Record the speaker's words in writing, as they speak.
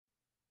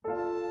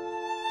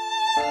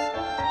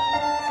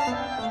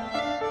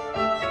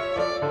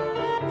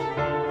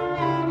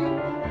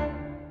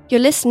You're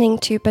listening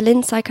to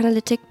Berlin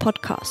Psychoanalytic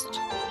Podcast.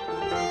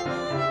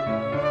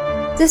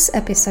 This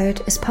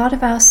episode is part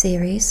of our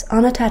series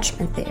on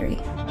attachment theory.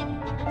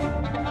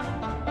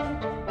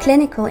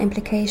 Clinical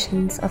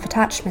implications of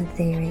attachment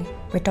theory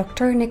with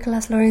Dr.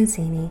 Nicolás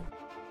Lorenzini.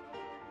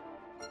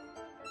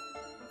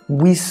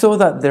 We saw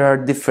that there are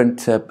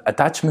different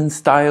attachment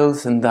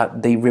styles and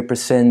that they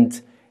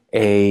represent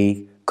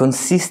a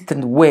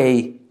consistent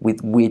way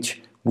with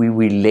which we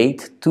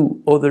relate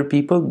to other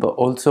people, but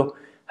also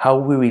how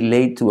we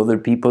relate to other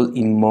people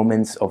in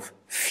moments of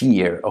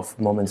fear, of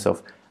moments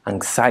of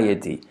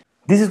anxiety.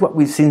 This is what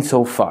we've seen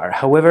so far.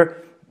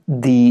 However,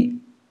 the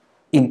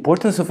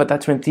importance of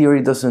attachment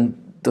theory doesn't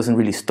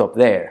really stop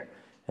there.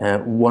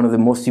 One of the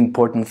most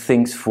important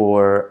things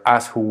for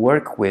us who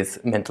work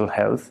with mental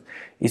health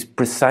is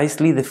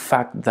precisely the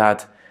fact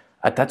that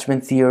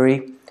attachment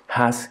theory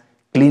has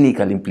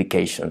clinical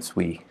implications,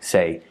 we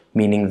say,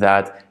 meaning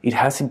that it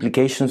has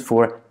implications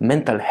for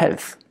mental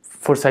health.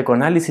 For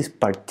psychoanalysis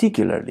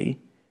particularly,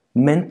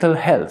 mental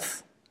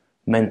health,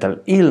 mental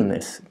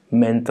illness,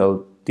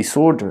 mental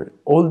disorder,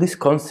 all these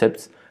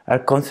concepts are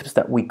concepts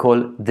that we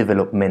call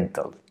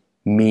developmental,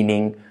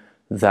 meaning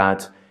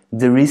that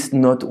there is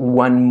not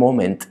one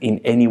moment in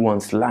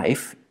anyone's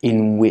life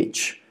in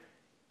which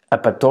a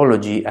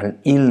pathology, an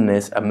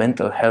illness, a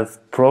mental health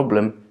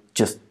problem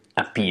just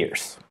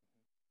appears.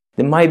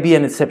 There might be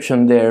an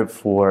exception there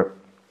for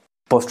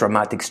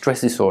post-traumatic stress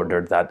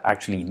disorder that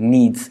actually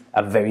needs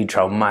a very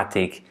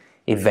traumatic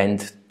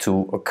event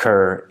to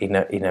occur in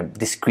a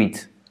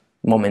discrete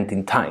moment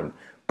in time.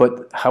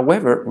 But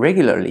however,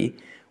 regularly,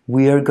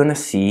 we are going to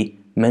see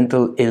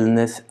mental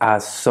illness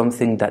as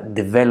something that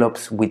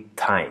develops with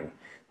time,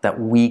 that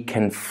we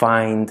can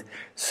find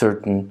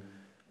certain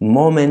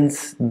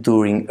moments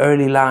during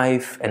early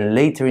life and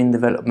later in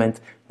development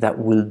that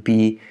will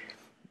be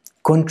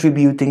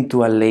contributing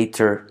to a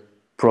later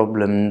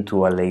problem,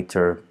 to a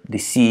later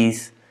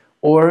disease,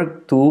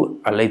 or to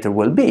a later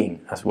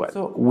well-being as well.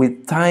 So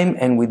with time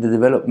and with the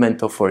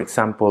development of, for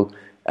example,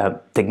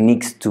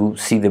 techniques to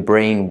see the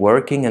brain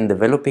working and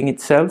developing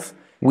itself,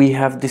 we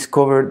have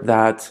discovered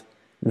that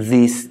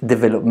this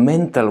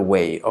developmental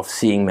way of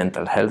seeing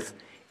mental health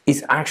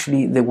is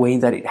actually the way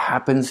that it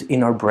happens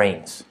in our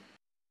brains.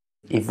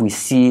 If we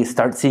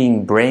start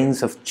seeing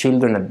brains of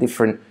children at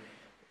different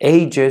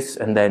ages,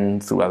 and then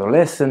through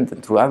adolescence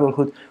and through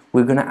adulthood,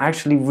 we're going to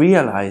actually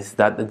realize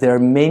that there are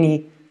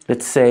many,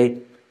 let's say,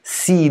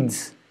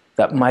 seeds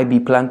that might be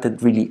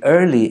planted really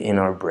early in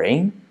our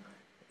brain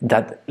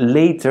that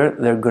later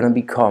they're going to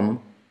become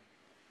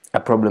a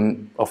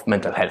problem of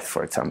mental health,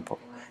 for example.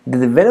 The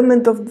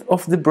development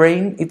of the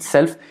brain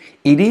itself,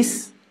 it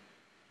is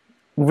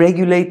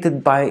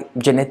regulated by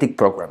genetic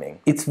programming.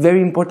 It's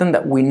very important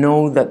that we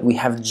know that we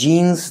have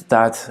genes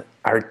that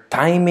are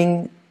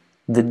timing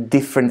the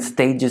different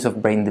stages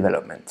of brain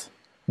development.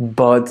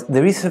 But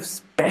there is a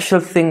special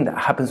thing that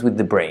happens with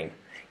the brain.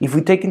 If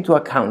we take into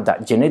account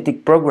that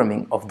genetic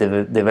programming of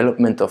the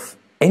development of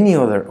any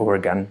other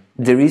organ,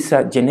 there is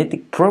a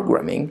genetic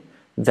programming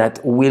that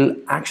will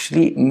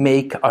actually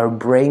make our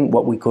brain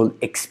what we call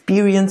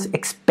experience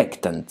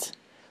expectant.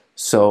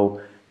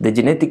 So the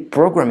genetic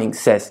programming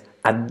says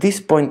at this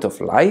point of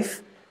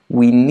life,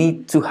 we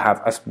need to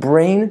have as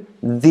brain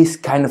this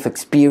kind of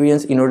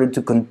experience in order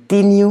to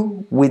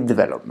continue with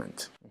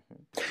development.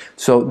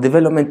 So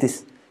development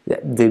is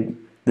the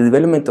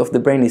development of the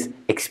brain is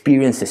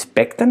experience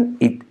expectant.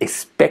 It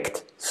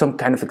expects some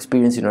kind of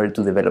experience in order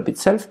to develop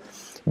itself,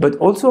 but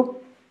also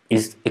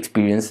is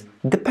experience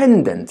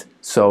dependent.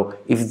 So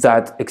if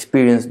that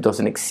experience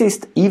doesn't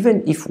exist,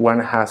 even if one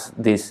has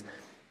this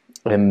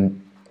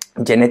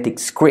genetic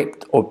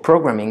script or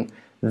programming,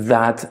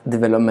 that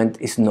development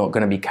is not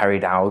going to be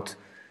carried out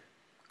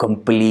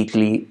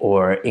completely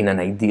or in an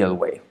ideal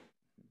way.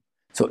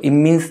 So it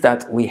means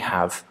that we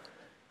have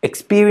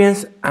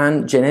experience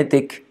and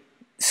genetic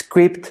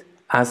script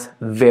as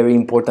very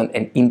important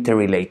and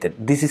interrelated.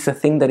 This is a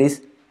thing that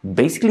is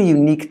basically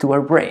unique to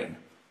our brain.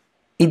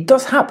 It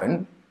does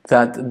happen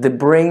that the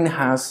brain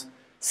has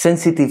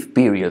sensitive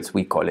periods,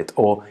 we call it,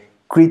 or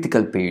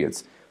critical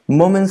periods,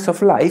 moments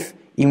of life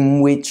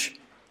in which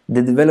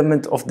the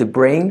development of the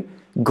brain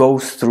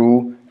goes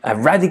through a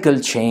radical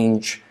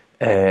change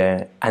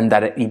and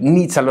that it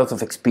needs a lot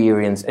of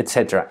experience,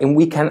 etc. And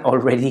we can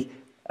already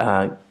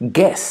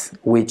guess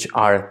which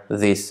are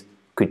these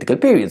critical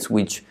periods,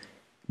 which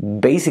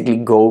basically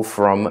go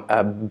from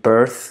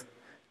birth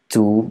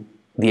to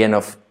the end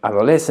of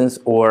adolescence,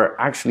 or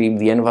actually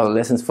the end of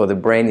adolescence for the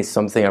brain is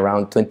something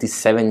around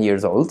 27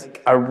 years old.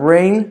 Our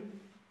brain,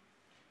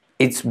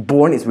 it's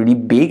born, it's really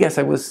big, as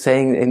I was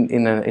saying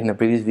in a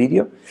previous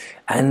video,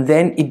 and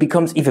then it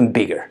becomes even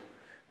bigger.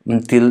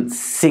 Until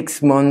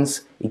 6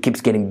 months, it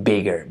keeps getting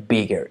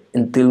bigger,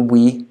 until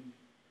we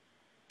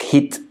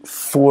hit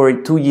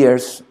 2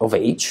 years of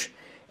age,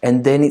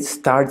 and then it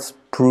starts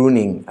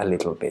pruning a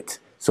little bit.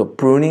 So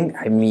pruning,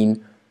 I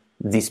mean,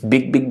 this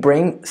big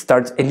brain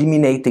starts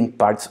eliminating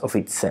parts of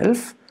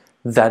itself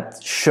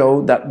that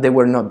show that they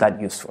were not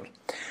that useful.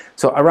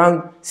 So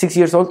around 6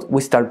 years old,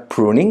 we start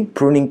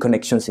pruning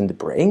connections in the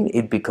brain.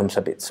 It becomes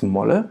a bit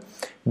smaller.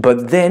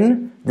 But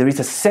then there is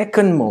a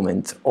second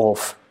moment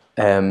of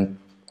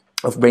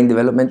brain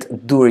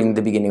development during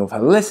the beginning of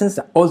adolescence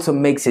that also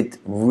makes it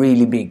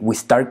really big. We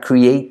start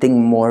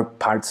creating more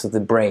parts of the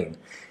brain.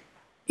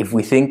 If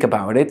we think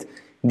about it,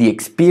 the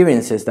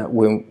experiences that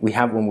we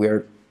have when we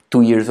are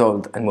 2 years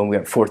old and when we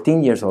are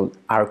 14 years old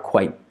are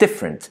quite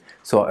different.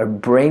 So our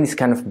brain is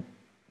kind of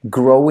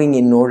growing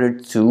in order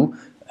to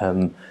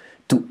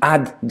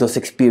add those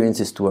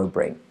experiences to our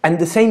brain. And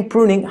the same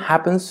pruning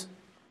happens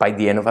by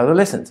the end of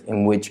adolescence,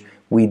 in which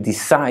we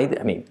decide,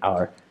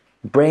 our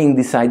brain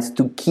decides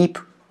to keep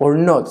or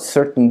not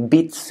certain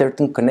bits,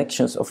 certain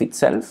connections of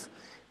itself,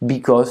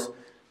 because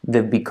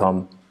they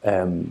become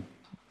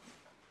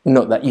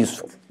not that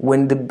useful.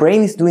 When the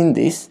brain is doing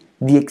this,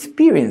 the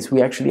experience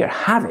we actually are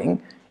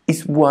having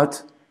is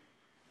what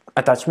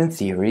attachment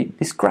theory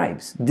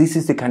describes. This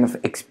is the kind of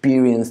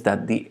experience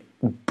that the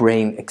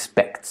brain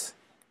expects.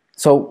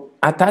 So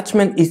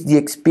attachment is the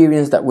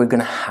experience that we're going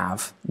to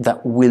have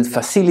that will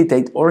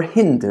facilitate or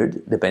hinder,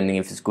 depending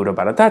if it's good or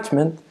bad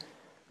attachment,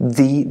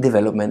 the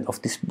development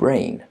of this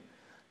brain.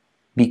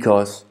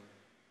 Because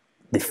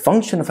the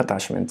function of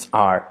attachments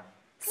are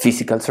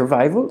physical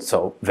survival,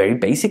 so very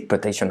basic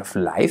protection of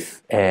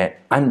life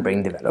and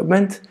brain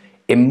development,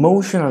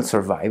 emotional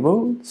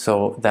survival,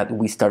 so that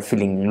we start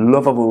feeling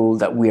lovable,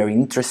 that we are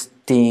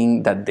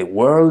interesting, that the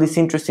world is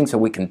interesting, so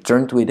we can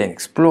turn to it and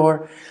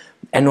explore.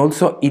 And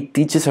also it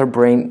teaches our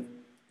brain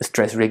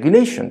stress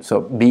regulation,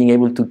 so being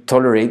able to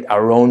tolerate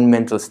our own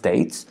mental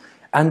states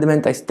and the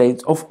mental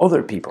states of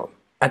other people.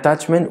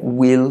 Attachment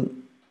will,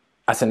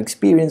 as an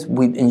experience,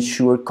 will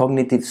ensure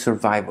cognitive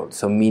survival,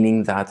 so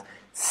meaning that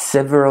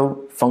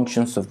several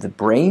functions of the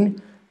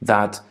brain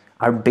that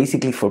are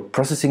basically for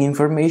processing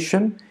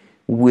information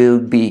will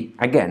be,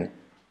 again,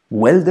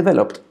 well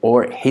developed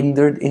or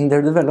hindered in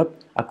their development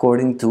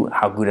according to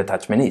how good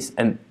attachment is.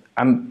 And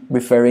I'm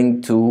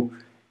referring to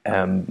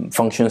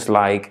functions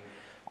like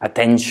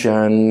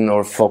attention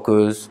or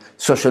focus,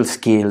 social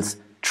skills,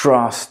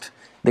 trust,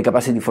 the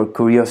capacity for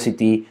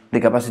curiosity, the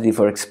capacity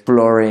for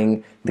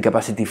exploring, the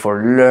capacity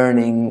for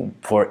learning,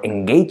 for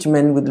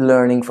engagement with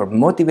learning, for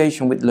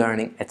motivation with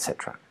learning,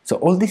 etc. So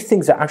all these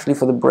things that actually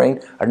for the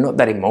brain are not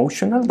that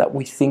emotional, that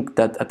we think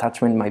that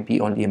attachment might be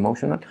only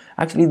emotional.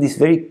 Actually, these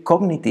very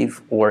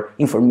cognitive or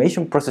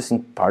information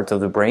processing parts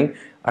of the brain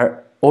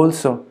are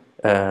also,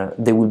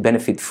 they will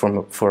benefit from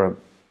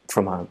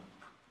a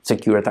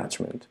secure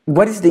attachment.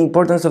 What is the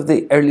importance of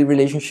the early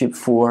relationship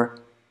for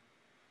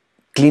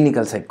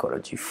clinical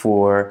psychology,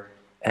 for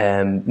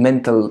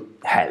mental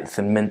health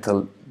and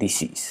mental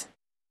disease?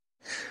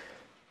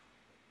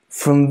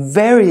 From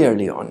very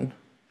early on,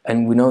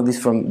 and we know this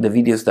from the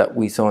videos that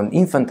we saw on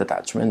infant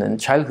attachment and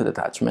childhood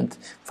attachment,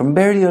 from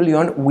very early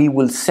on we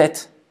will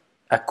set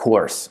a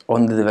course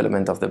on the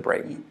development of the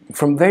brain.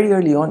 From very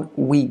early on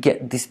we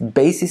get this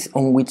basis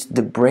on which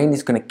the brain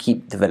is going to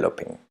keep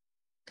developing.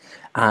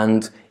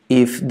 And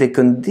if the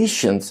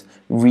conditions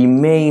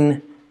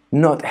remain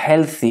not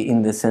healthy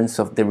in the sense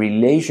of the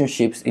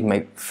relationships in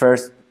my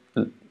first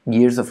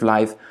years of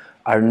life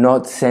are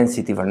not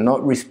sensitive, are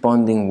not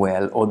responding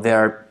well, or they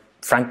are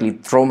frankly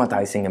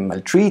traumatizing and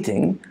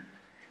maltreating,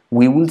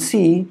 we will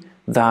see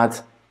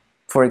that,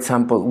 for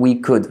example, we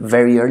could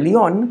very early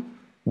on,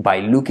 by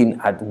looking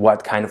at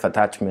what kind of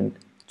attachment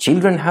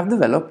children have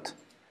developed,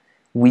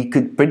 we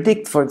could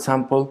predict, for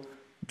example,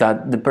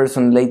 that the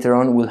person later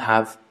on will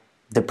have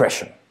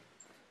depression,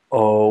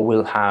 or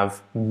will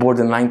have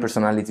borderline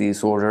personality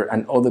disorder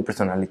and other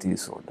personality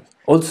disorders.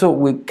 Also,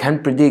 we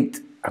can predict,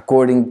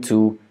 according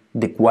to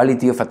the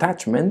quality of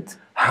attachment,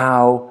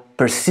 how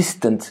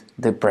persistent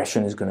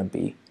depression is going to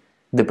be.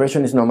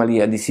 Depression is normally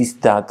a disease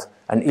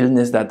an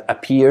illness that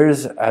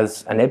appears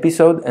as an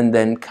episode and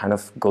then kind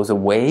of goes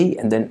away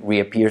and then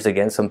reappears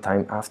again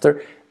sometime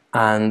after.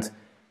 And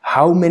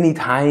how many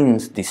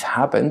times this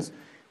happens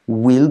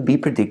will be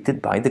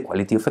predicted by the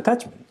quality of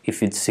attachment,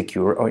 if it's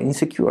secure or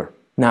insecure.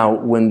 Now,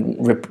 when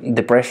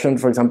depression,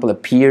 for example,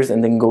 appears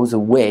and then goes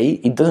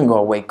away, it doesn't go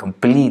away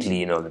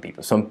completely in other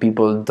people. Some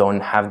people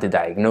don't have the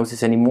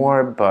diagnosis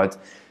anymore, but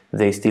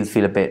they still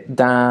feel a bit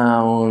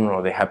down,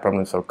 or they have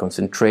problems for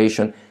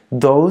concentration.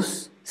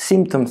 Those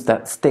symptoms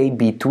that stay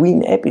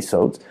between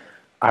episodes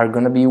are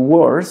going to be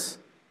worse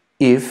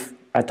if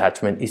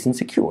attachment is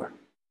insecure.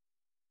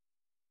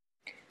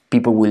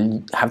 People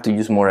will have to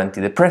use more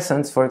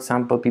antidepressants, for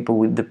example. People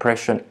with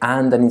depression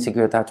and an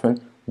insecure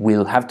attachment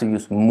will have to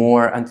use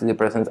more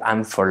antidepressants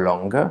and for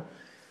longer.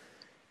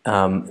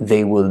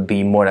 They will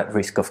be more at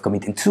risk of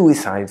committing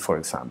suicide, for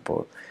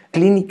example.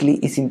 Clinically,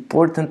 it's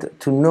important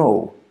to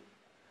know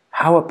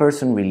how a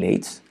person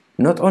relates,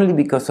 not only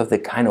because of the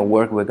kind of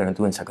work we're going to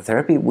do in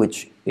psychotherapy,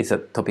 which is a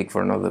topic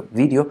for another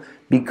video,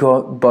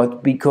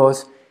 but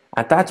because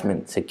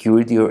attachment,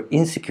 security or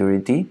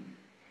insecurity,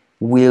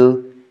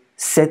 will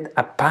set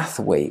a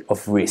pathway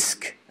of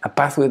risk, a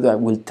pathway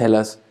that will tell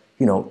us,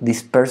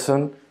 this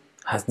person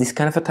has this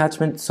kind of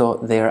attachment, so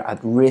they are at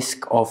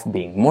risk of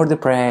being more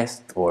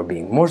depressed or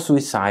being more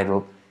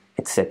suicidal,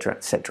 etc.,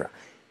 etc.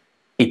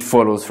 It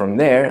follows from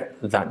there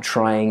that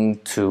trying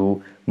to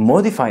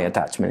modify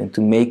attachment and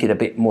to make it a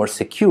bit more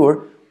secure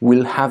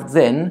will have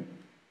then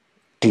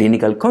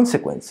clinical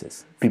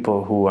consequences. People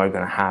who are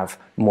going to have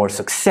more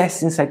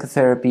success in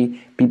psychotherapy,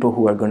 people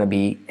who are going to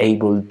be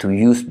able to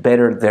use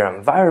better their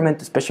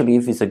environment, especially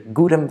if it's a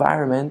good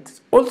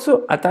environment. Also,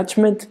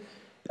 attachment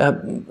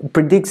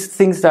predicts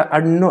things that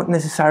are not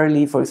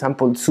necessarily, for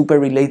example, super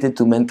related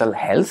to mental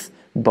health,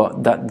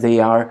 but that they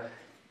are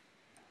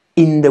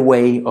in the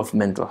way of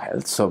mental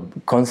health. So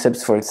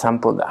concepts, for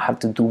example, that have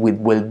to do with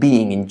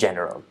well-being in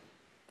general.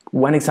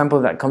 One example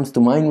that comes to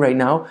mind right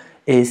now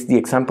is the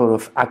example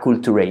of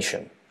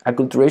acculturation.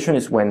 Acculturation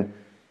is when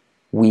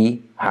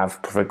we have,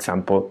 for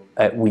example,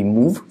 we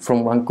move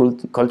from one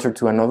culture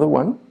to another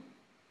one,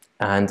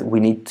 and we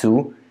need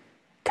to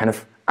kind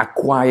of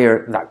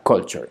acquire that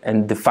culture.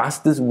 And the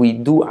fastest we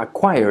do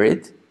acquire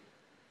it,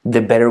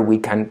 the better we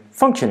can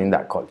function in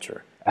that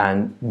culture.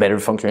 And better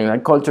functioning in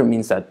that culture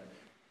means that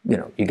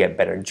you get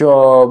better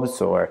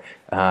jobs, or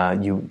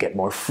you get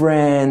more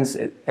friends,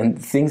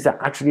 and things that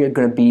actually are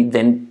going to be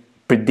then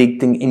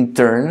predicting in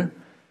turn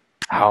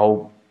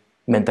how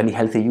mentally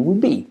healthy you will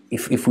be.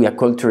 If we are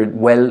cultured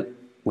well,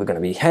 we're going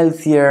to be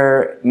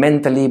healthier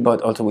mentally,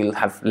 but also we'll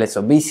have less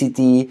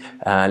obesity,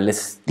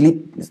 less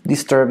sleep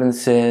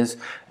disturbances,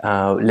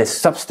 less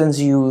substance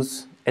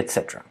use,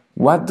 etc.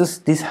 What does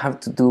this have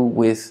to do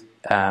with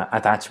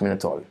attachment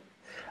at all?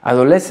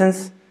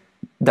 Adolescents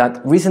that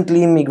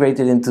recently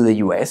immigrated into the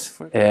US,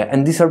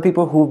 and these are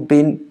people who've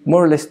been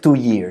more or less 2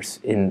 years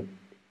in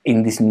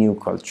this new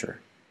culture.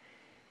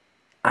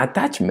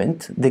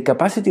 Attachment, the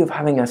capacity of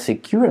having a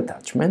secure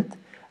attachment,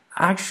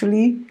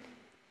 actually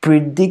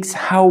predicts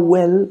how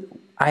well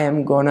I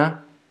am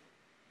gonna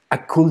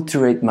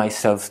acculturate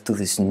myself to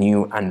this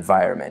new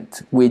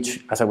environment,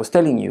 which, as I was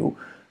telling you,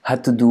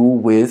 had to do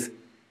with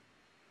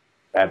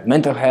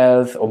mental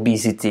health,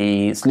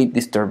 obesity, sleep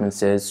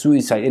disturbances,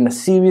 suicide, and a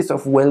series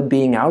of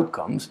well-being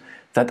outcomes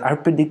that are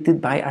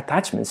predicted by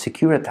attachment,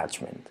 secure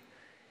attachment.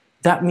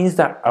 That means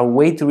that our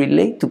way to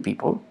relate to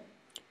people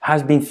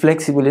has been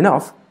flexible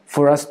enough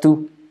for us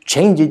to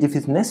change it if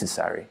it's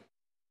necessary.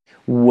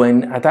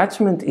 When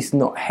attachment is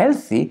not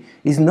healthy,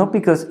 it's not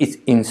because it's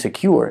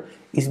insecure,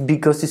 it's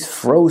because it's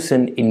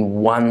frozen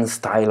in one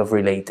style of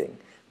relating,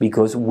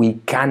 because we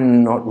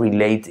cannot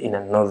relate in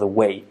another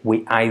way.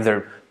 We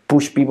either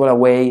push people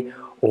away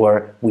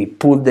or we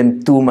pull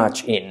them too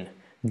much in.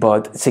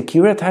 But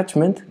secure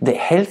attachment, the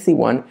healthy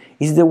one,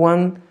 is the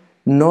one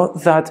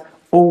not that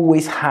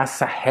always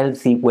has a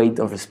healthy way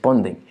of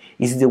responding.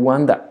 It's the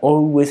one that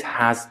always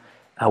has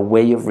a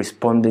way of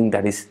responding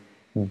that is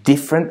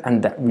different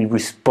and that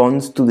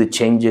responds to the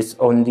changes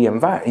in the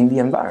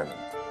environment.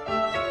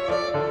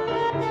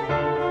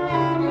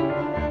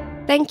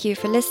 Thank you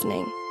for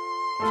listening.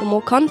 For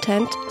more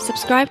content,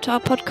 subscribe to our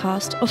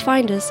podcast or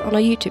find us on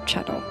our YouTube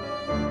channel.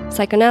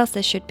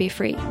 Psychoanalysis should be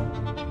free.